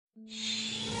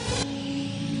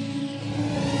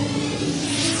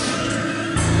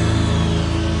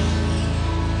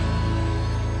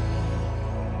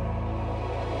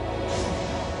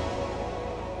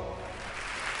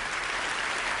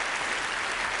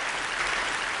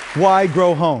Why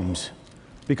grow homes?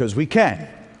 Because we can.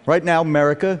 Right now,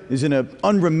 America is in an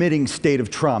unremitting state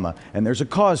of trauma, and there's a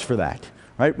cause for that.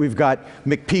 Right? We've got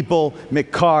McPeople,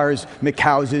 McCars,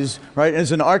 McHouses. Right?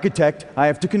 As an architect, I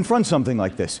have to confront something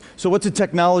like this. So what's a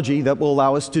technology that will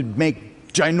allow us to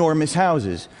make ginormous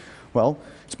houses? Well,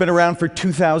 it's been around for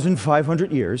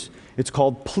 2,500 years. It's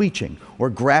called pleaching, or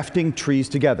grafting trees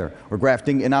together, or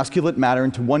grafting inosculate matter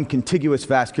into one contiguous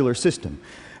vascular system.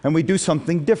 And we do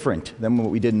something different than what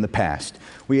we did in the past.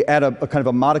 We add a kind of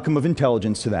a modicum of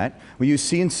intelligence to that. We use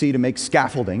CNC to make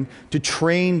scaffolding to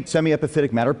train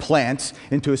semi-epiphytic matter, plants,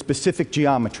 into a specific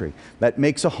geometry that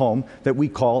makes a home that we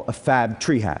call a fab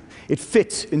tree hat. It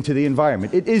fits into the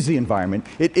environment. It is the environment.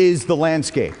 It is the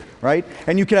landscape, right?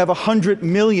 And you can have 100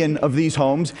 million of these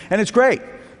homes, and it's great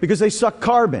because they suck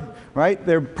carbon, right?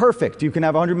 They're perfect. You can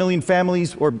have 100 million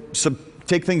families or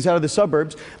take things out of the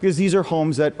suburbs because these are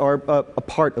homes that are a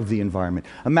part of the environment.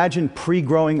 Imagine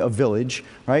pre-growing a village,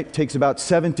 right? It takes about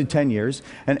 7 to 10 years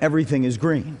and everything is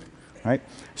green, right?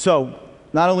 So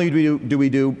not only do we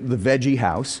do the veggie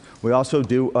house, we also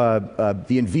do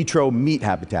the in vitro meat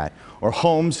habitat, or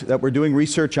homes that we're doing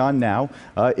research on now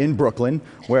in Brooklyn,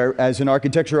 where as an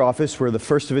architecture office, we're the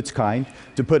first of its kind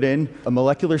to put in a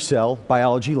molecular cell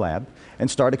biology lab and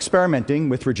start experimenting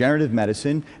with regenerative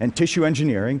medicine and tissue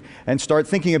engineering and start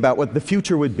thinking about what the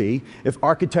future would be if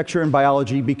architecture and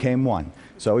biology became one.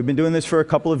 So we've been doing this for a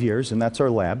couple of years, and that's our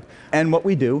lab. And what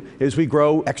we do is we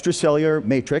grow extracellular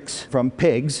matrix from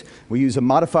pigs. We use a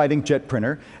modified inkjet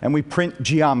printer, and we print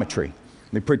geometry.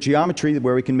 We print geometry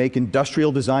where we can make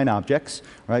industrial design objects,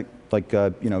 right? Like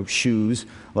shoes,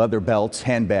 leather belts,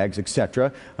 handbags,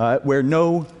 etc., where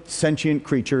no sentient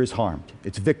creature is harmed.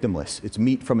 It's victimless. It's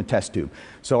meat from a test tube.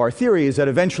 So our theory is that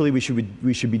eventually we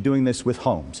should be doing this with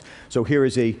homes. So here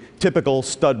is a typical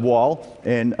stud wall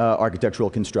in architectural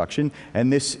construction,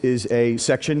 and this is a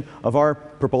section of our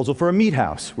proposal for a meat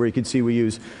house, where you can see we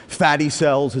use fatty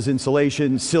cells as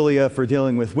insulation, cilia for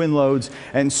dealing with wind loads,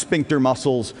 and sphincter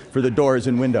muscles for the doors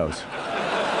and windows.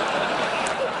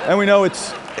 And we know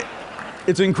it's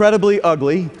incredibly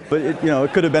ugly, but it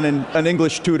could have been an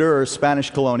English Tudor or a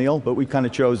Spanish colonial, but we kind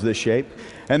of chose this shape.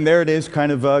 And there it is,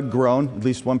 kind of grown, at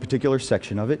least one particular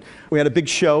section of it. We had a big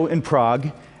show in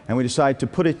Prague, and we decided to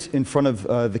put it in front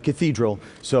of the cathedral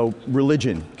so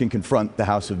religion can confront the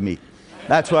house of meat.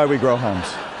 That's why we grow homes.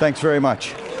 Thanks very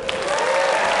much.